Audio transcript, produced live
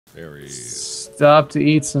Berries. Stop to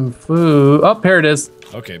eat some food. Oh, here it is.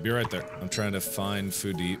 Okay, be right there. I'm trying to find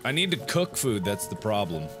food to eat. I need to cook food, that's the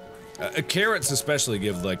problem. Carrots especially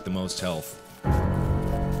give, like, the most health.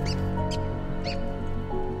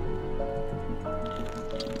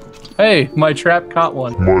 Hey, my trap caught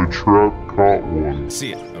one.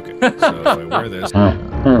 See it. Okay, so if I wear this... drop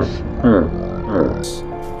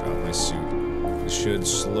my suit. This should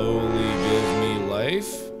slowly give me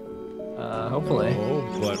life. Hopefully.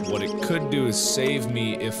 No, but what it could do is save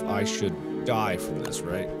me if I should die from this,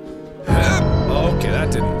 right? Okay,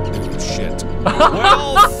 that didn't do shit.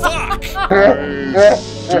 Well, fuck!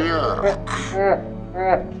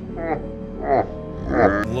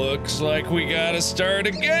 Looks like we gotta start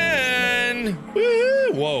again!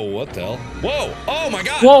 Woo! Whoa, what the hell? Whoa! Oh my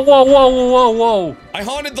god! Whoa, whoa, whoa, whoa, whoa, whoa! I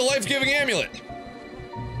haunted the life-giving amulet!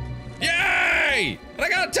 Yay! And I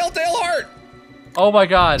got a telltale heart! Oh my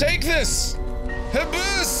god. Take this!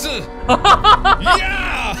 Habus!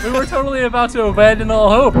 Yeah! We were totally about to abandon all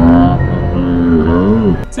hope.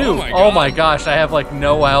 Two. Oh my gosh, I have like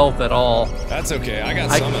no health at all. That's okay, I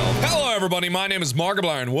got some health. Hello everybody, my name is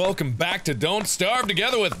Markiplier and welcome back to Don't Starve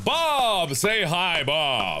Together with Bob! Say hi,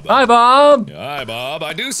 Bob! Hi, Bob! Hi, Bob.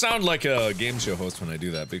 I do sound like a game show host when I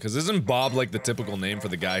do that, because isn't Bob like the typical name for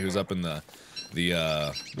the guy who's up in the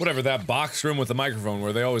whatever, that box room with the microphone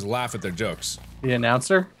where they always laugh at their jokes? The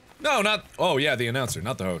announcer? No, not- oh yeah, the announcer,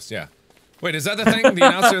 not the host, yeah. Wait, is that the thing? The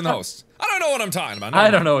announcer and the host? I don't know what I'm talking about. I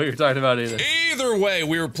don't know what you're talking about either. Either way,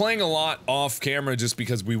 we were playing a lot off camera just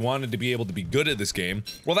because we wanted to be able to be good at this game.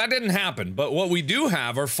 Well, that didn't happen, but what we do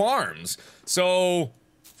have are farms. So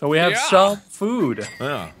we have some food.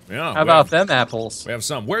 Yeah. How about them apples? We have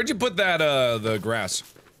some. Where'd you put that, the grass?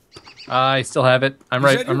 I still have it. I'm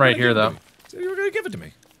right here, though. You were gonna give it to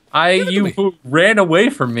me. You ran away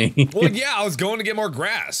from me. Well, yeah, I was going to get more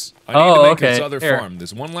grass. I need to make this other farm.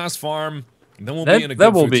 This one last farm, and then we'll be in a good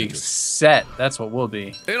That will food be situation. set. That's what we'll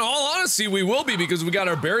be. In all honesty, we will be because we got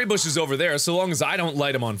our berry bushes over there. So long as I don't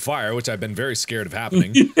light them on fire, which I've been very scared of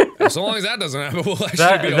happening. So long as that doesn't happen, we'll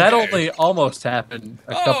actually be okay. That only almost happened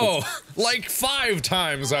a couple times. Like 5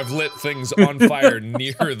 times I've lit things on fire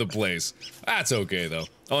near the place. That's okay though.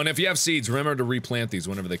 Oh, and if you have seeds, remember to replant these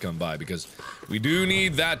whenever they come by because we do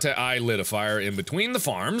need that to. I lit a fire in between the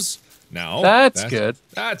farms. Now that's good.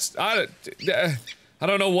 I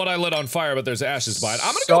don't know what I lit on fire, but there's ashes by it.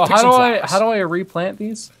 I'm gonna go pick some flowers. How do I replant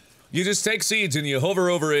these? You just take seeds and you hover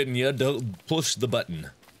over it and you push the button.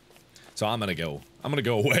 So I'm gonna go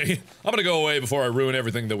away. I'm gonna go away before I ruin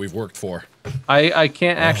everything that we've worked for. I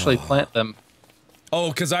can't actually plant them. Oh,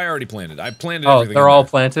 because I already planted. I planted everything. Oh, they're all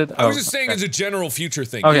planted? I was just saying as a general future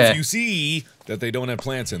thing. Okay. If you see that they don't have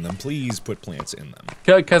plants in them, please put plants in them.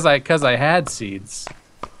 Because I had seeds.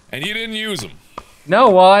 And you didn't use them. No,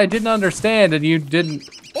 well, I didn't understand, and you didn't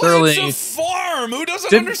thoroughly... Well, it's a farm! Who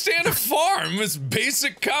doesn't understand a farm? It's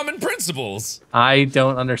basic common principles. I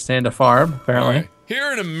don't understand a farm, apparently. Right.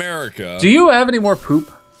 Here in America... Do you have any more poop?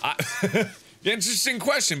 Interesting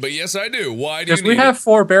question, but yes I do. Why do you need Because we have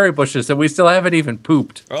 4 berry bushes, and we still haven't even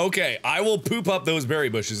pooped. Okay, I will poop up those berry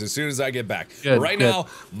bushes as soon as I get back. Good, right good. now,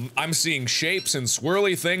 I'm seeing shapes and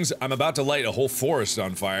swirly things. I'm about to light a whole forest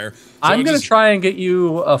on fire. So I'm gonna try and get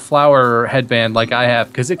you a flower headband like I have,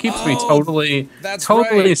 because it keeps me totally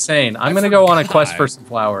sane. I'm gonna go on a quest for some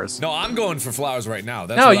flowers. No, I'm going for flowers right now.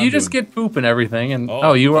 That's no, what you I'm just doing. get poop and everything, and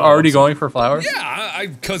you were already going for flowers? Yeah,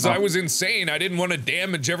 because I was insane. I didn't want to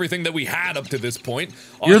damage everything that we had up to this point.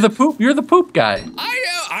 You're the poop guy.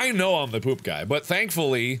 I know I'm the poop guy, but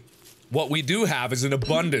thankfully, what we do have is an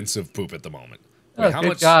abundance of poop at the moment. Wait,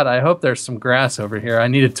 Good God, I hope there's some grass over here. I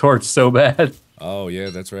need a torch so bad. Oh yeah,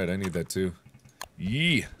 that's right. I need that too.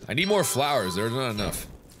 Yee. I need more flowers. There's not enough.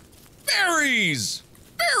 Berries!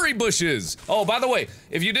 Berry bushes! Oh, by the way,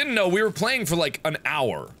 if you didn't know, we were playing for like an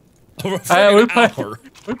hour. We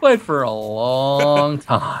played for a long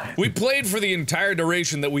time. We played for the entire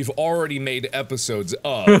duration that we've already made episodes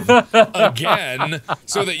of. Again,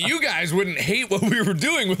 so that you guys wouldn't hate what we were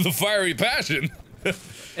doing with the fiery passion.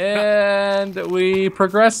 And we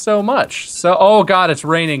progressed so much. So, oh God, it's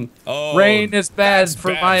raining. Oh, rain is bad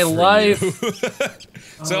for my life.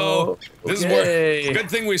 So, this is where, good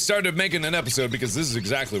thing we started making an episode because this is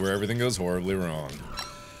exactly where everything goes horribly wrong.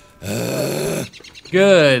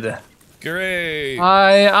 Good. Great.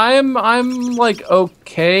 I'm like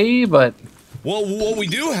okay, but well, what we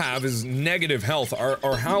do have is negative health.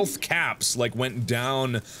 Our health caps like went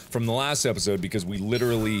down from the last episode because we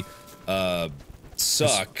literally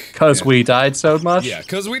suck. Because we died so much? Yeah,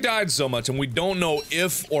 because we died so much and we don't know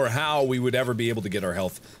if or how we would ever be able to get our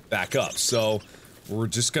health back up. So we're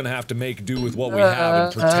just gonna have to make do with what we have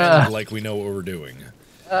and pretend like we know what we're doing.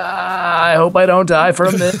 I hope I don't die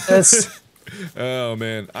from this. Oh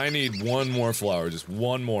man, I need one more flower, just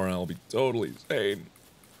one more, and I'll be totally sane.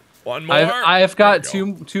 One more. I've got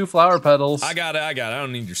two flower petals. I got it. I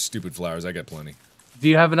don't need your stupid flowers. I got plenty. Do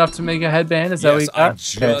you have enough to make a headband? Is that what you got? I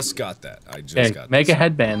just got that. I just got. Make a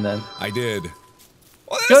headband then. I did.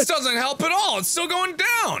 Well, this doesn't help at all. It's still going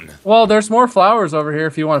down. Well, there's more flowers over here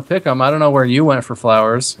if you want to pick them. I don't know where you went for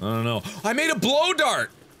flowers. I don't know. I made a blow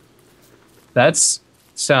dart.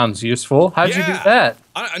 Sounds useful. How'd you do that?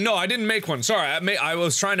 No, I didn't make one. Sorry, I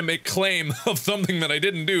was trying to make claim of something that I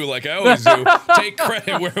didn't do, like I always do. Take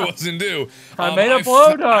credit where it wasn't due. I made a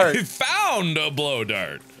blow dart. I found a blow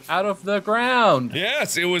dart. Out of the ground.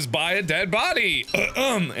 Yes, it was by a dead body.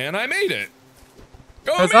 And I made it.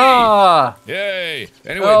 Go Huzzah! me! Yay!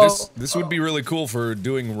 Anyway, this would be really cool for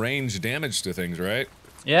doing range damage to things, right?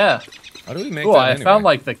 Yeah. How do we make that that anyway? I found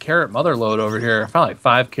like the carrot mother load over here. I found like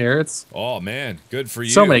 5 carrots. Oh man, good for you.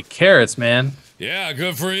 So many carrots, man. Yeah,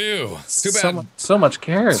 good for you. Too bad. So much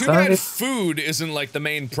carrots. Too bad food isn't like the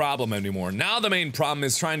main problem anymore. Now the main problem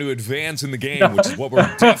is trying to advance in the game, which is what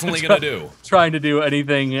we're definitely gonna do. Trying to do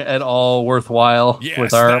anything at all worthwhile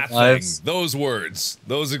with our lives. Those words.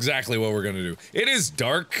 Those exactly what we're gonna do. It is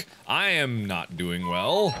dark. I am not doing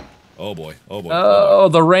well. Oh boy. Oh boy. Oh,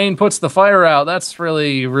 the rain puts the fire out. That's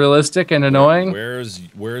really realistic and annoying.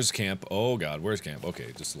 Where's camp? Oh god, where's camp? Okay,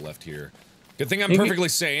 just left here. Good thing I'm perfectly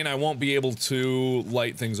sane. I won't be able to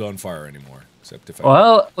light things on fire anymore. Except if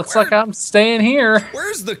looks like I'm staying here.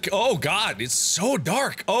 Where's the... Oh god, it's so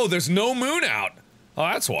dark. Oh, there's no moon out. Oh,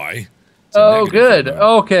 that's why. Oh, good.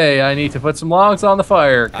 Okay, I need to put some logs on the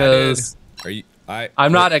fire, because...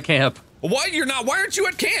 I'm not at camp. What? You're not? Why aren't you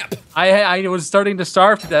at camp? I was starting to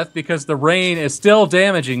starve to death because the rain is still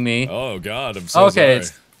damaging me. Oh god, I'm so sorry.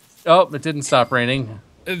 It didn't stop raining.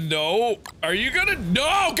 No. Are you gonna?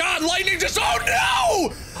 No, God, lightning just. Oh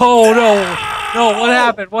no! Oh no! No, what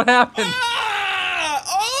happened? What happened?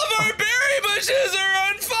 All of our berry bushes are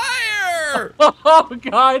on fire! Oh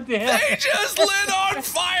god damn! They just lit on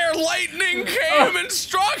fire. Lightning came and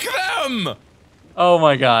struck them. Oh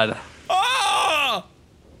my god! Ah!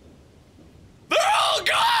 They're all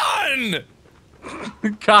gone!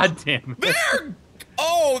 God damn it.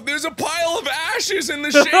 Oh, there's a pile of ashes in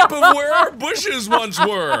the shape of where our bushes once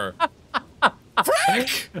were.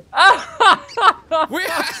 Frick!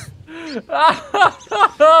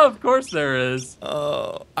 Of course there is.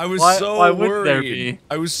 I was so worried. There be?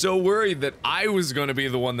 I was so worried that I was going to be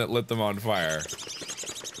the one that lit them on fire.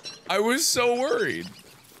 I was so worried.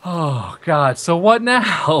 Oh god, so what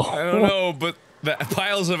now? I don't know, but the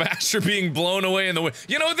piles of ash are being blown away in the wind.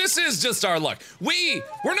 You know, this is just our luck. We're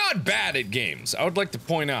not bad at games. I would like to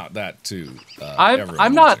point out that too.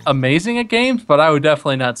 I'm not amazing at games, but I would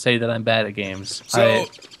definitely not say that I'm bad at games. So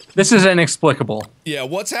this is inexplicable. Yeah,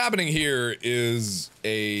 what's happening here is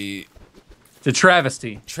the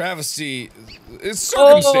travesty. Travesty is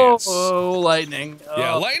circumstance. Oh, lightning.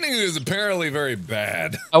 Yeah, lightning is apparently very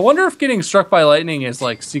bad. I wonder if getting struck by lightning is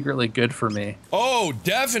like secretly good for me. Oh,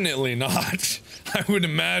 definitely not. I would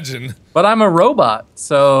imagine. But I'm a robot,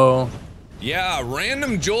 so... Yeah,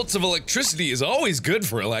 random jolts of electricity is always good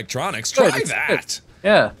for electronics. Try that.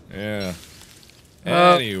 Yeah. Yeah.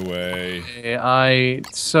 Anyway. I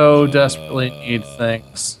so desperately need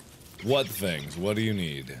things. What things? What do you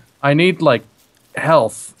need? I need, like,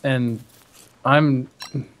 health, and I'm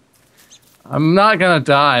not gonna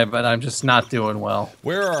die, but I'm just not doing well.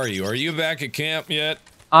 Where are you? Are you back at camp yet?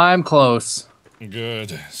 I'm close.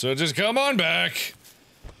 Good. So just come on back.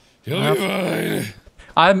 You'll be fine.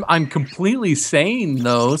 I'm completely sane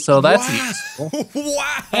though, so that's useful.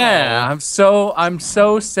 Wow. Yeah, I'm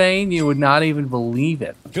so sane you would not even believe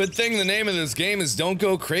it. Good thing the name of this game is Don't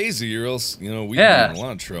Go Crazy, or else, you know, we'd be in a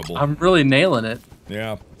lot of trouble. I'm really nailing it.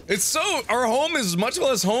 Yeah. It's so, our home is much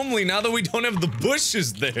less homely now that we don't have the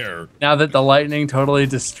bushes there. Now that the lightning totally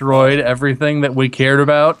destroyed everything that we cared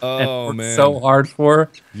about and worked so hard for.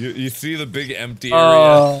 You see the big empty area?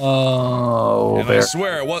 Oh, and I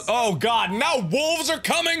swear it was, oh god, now wolves are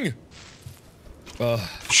coming!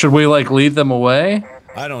 Should we, like, lead them away?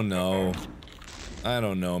 I don't know. I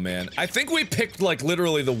don't know, man. I think we picked, like,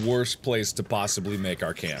 literally the worst place to possibly make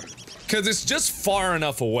our camp. Because it's just far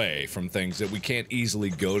enough away from things that we can't easily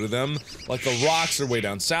go to them. Like, the rocks are way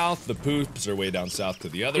down south, the poops are way down south to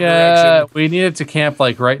the other direction. Yeah, we needed to camp,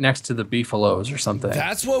 like, right next to the beefaloes or something.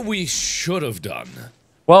 That's what we should have done.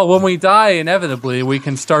 Well, when we die, inevitably, we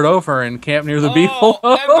can start over and camp near the beefaloes.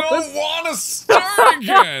 I don't want to start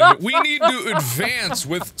again! We need to advance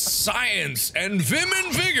with science and vim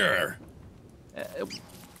and vigor!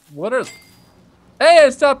 What are... Hey,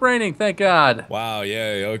 it stopped raining, thank God. Wow,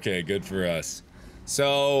 yay, okay, good for us.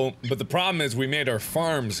 So, but the problem is we made our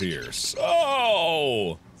farms here.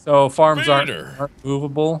 So farms aren't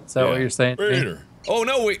movable. Is that what you're saying? Oh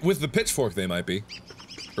no, wait. With the pitchfork, they might be,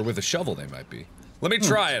 or with a shovel, they might be. Let me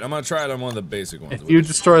try it. I'm gonna try it on one of the basic ones. If you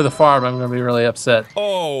destroy the farm, I'm gonna be really upset.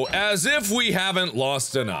 Oh, as if we haven't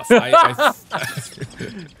lost enough.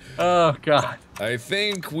 Oh god. I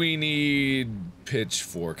think we need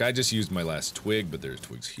pitchfork. I just used my last twig, but there's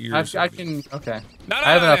twigs here. I can. Okay. No,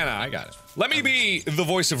 I got it. Let me be the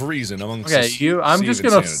voice of reason amongst. Okay, I'm just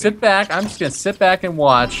gonna sit back. I'm just gonna sit back and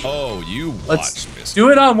watch. Oh, you watch. Let's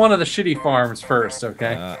do it on one of the shitty farms first,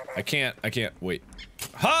 okay? I can't. Wait.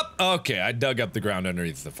 Hop! Okay, I dug up the ground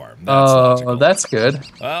underneath the farm. Oh, that's good.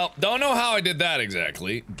 Well, don't know how I did that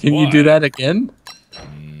exactly. Can you do that again?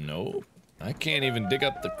 Nope. I can't even dig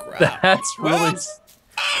up the ground. That's really...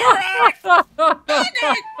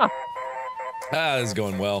 This is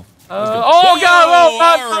going well. Oh,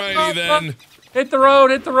 God! Alrighty then. Hit the road,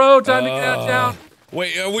 time to get out down.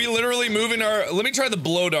 Wait, are we literally moving our... Let me try the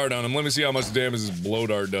blow dart on him. Let me see how much damage this blow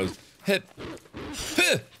dart does. Hit.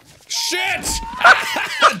 Shit!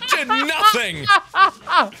 Did nothing!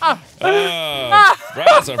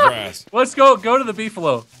 Brass. Let's go to the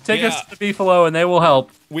beefalo. Take us to the beefalo and they will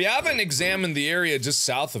help. We haven't examined the area just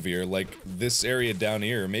south of here, like this area down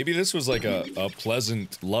here. Maybe this was like a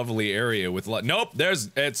pleasant, lovely area with nope,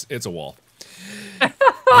 it's a wall.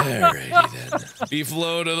 Alrighty then.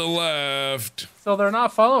 Beefalo to the left. So they're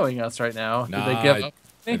not following us right now. Nah, Did they give up?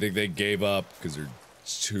 I think they gave up because they're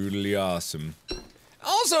totally awesome.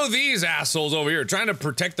 Also, these assholes over here trying to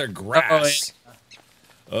protect their grass.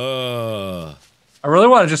 I really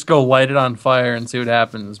want to just go light it on fire and see what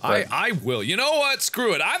happens. But I will. You know what?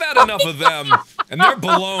 Screw it. I've had enough of them and their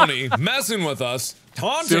baloney messing with us,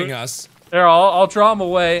 taunting us. There, I'll draw them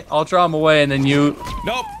away. And then you.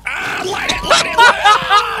 Nope. Light it!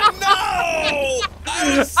 Oh, no!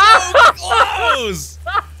 I'm so close.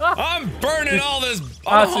 I'm burning all this.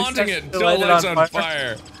 I'm haunting it until it lights on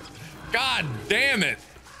fire. God damn it!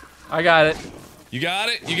 I got it. You got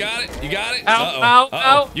it. Ow.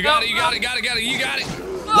 You got it.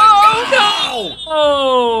 Oh,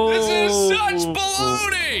 no! This is such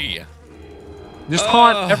baloney! Just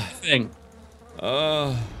haunt everything.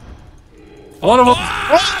 One of them.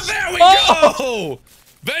 There we go!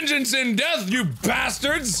 Vengeance and death, you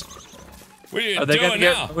bastards! What are you doing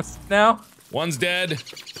now? One's dead.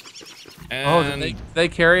 And did they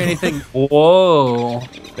carry anything? Whoa.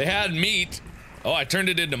 They had meat. Oh, I turned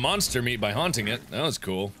it into monster meat by haunting it. That was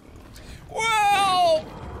cool. Well,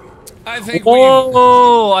 I think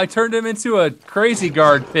I turned him into a crazy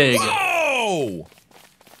guard pig. Whoa!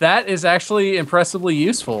 That is actually impressively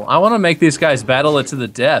useful. I want to make these guys battle it to the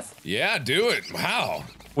death. Yeah, do it. Wow.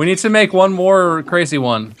 We need to make one more crazy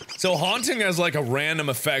one. So haunting has like a random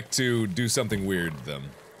effect to do something weird to them.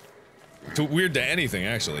 Weird to anything,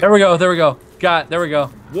 actually. There we go. There we go.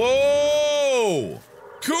 Whoa!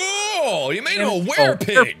 Cool! You made him a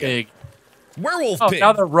werepig. Werewolf pig.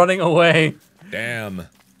 Now they're running away. Damn.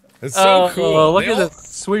 That's so cool. Look at this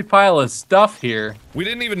sweet pile of stuff here. We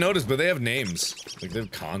didn't even notice, but they have names. Like they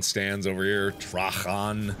have Constans over here,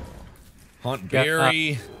 Trachan,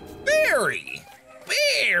 Berry.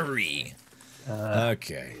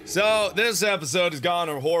 Okay, so this episode has gone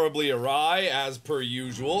horribly awry, as per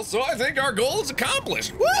usual, so I think our goal is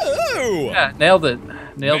accomplished. Woo! Yeah, nailed it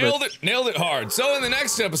hard. So in the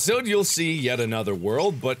next episode, you'll see yet another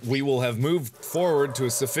world, but we will have moved forward to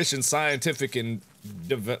a sufficient scientific and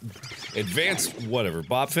advanced whatever.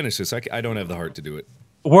 Bob, finish this. I don't have the heart to do it.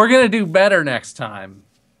 We're gonna do better next time.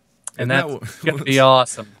 And that's gonna be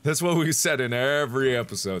awesome. That's what we said in every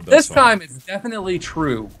episode. This time it's definitely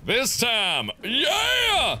true. This time,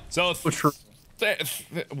 yeah. So true.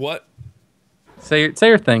 What? Say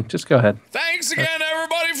your thing. Just go ahead. Thanks again,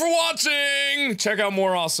 everybody, for watching. Check out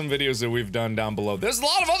more awesome videos that we've done down below. There's a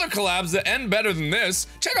lot of other collabs that end better than this.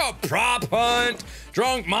 Check out Prop Hunt,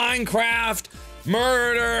 Drunk Minecraft,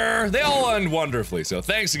 Murder. They all end wonderfully. So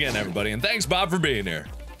thanks again, everybody, and thanks, Bob, for being here.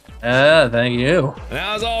 Thank you. And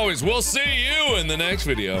as always, we'll see you in the next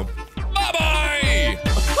video. Bye-bye!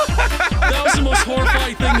 That was the most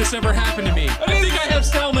horrifying thing that's ever happened to me. I think I have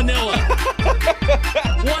salmonella.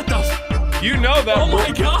 What the f— You know that. Oh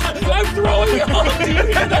my god, I'm throwing up! Do you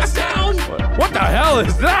hear that sound? What the hell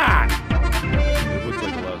is that? It looks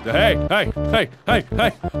like a lot.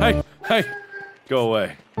 Hey! Go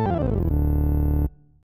away.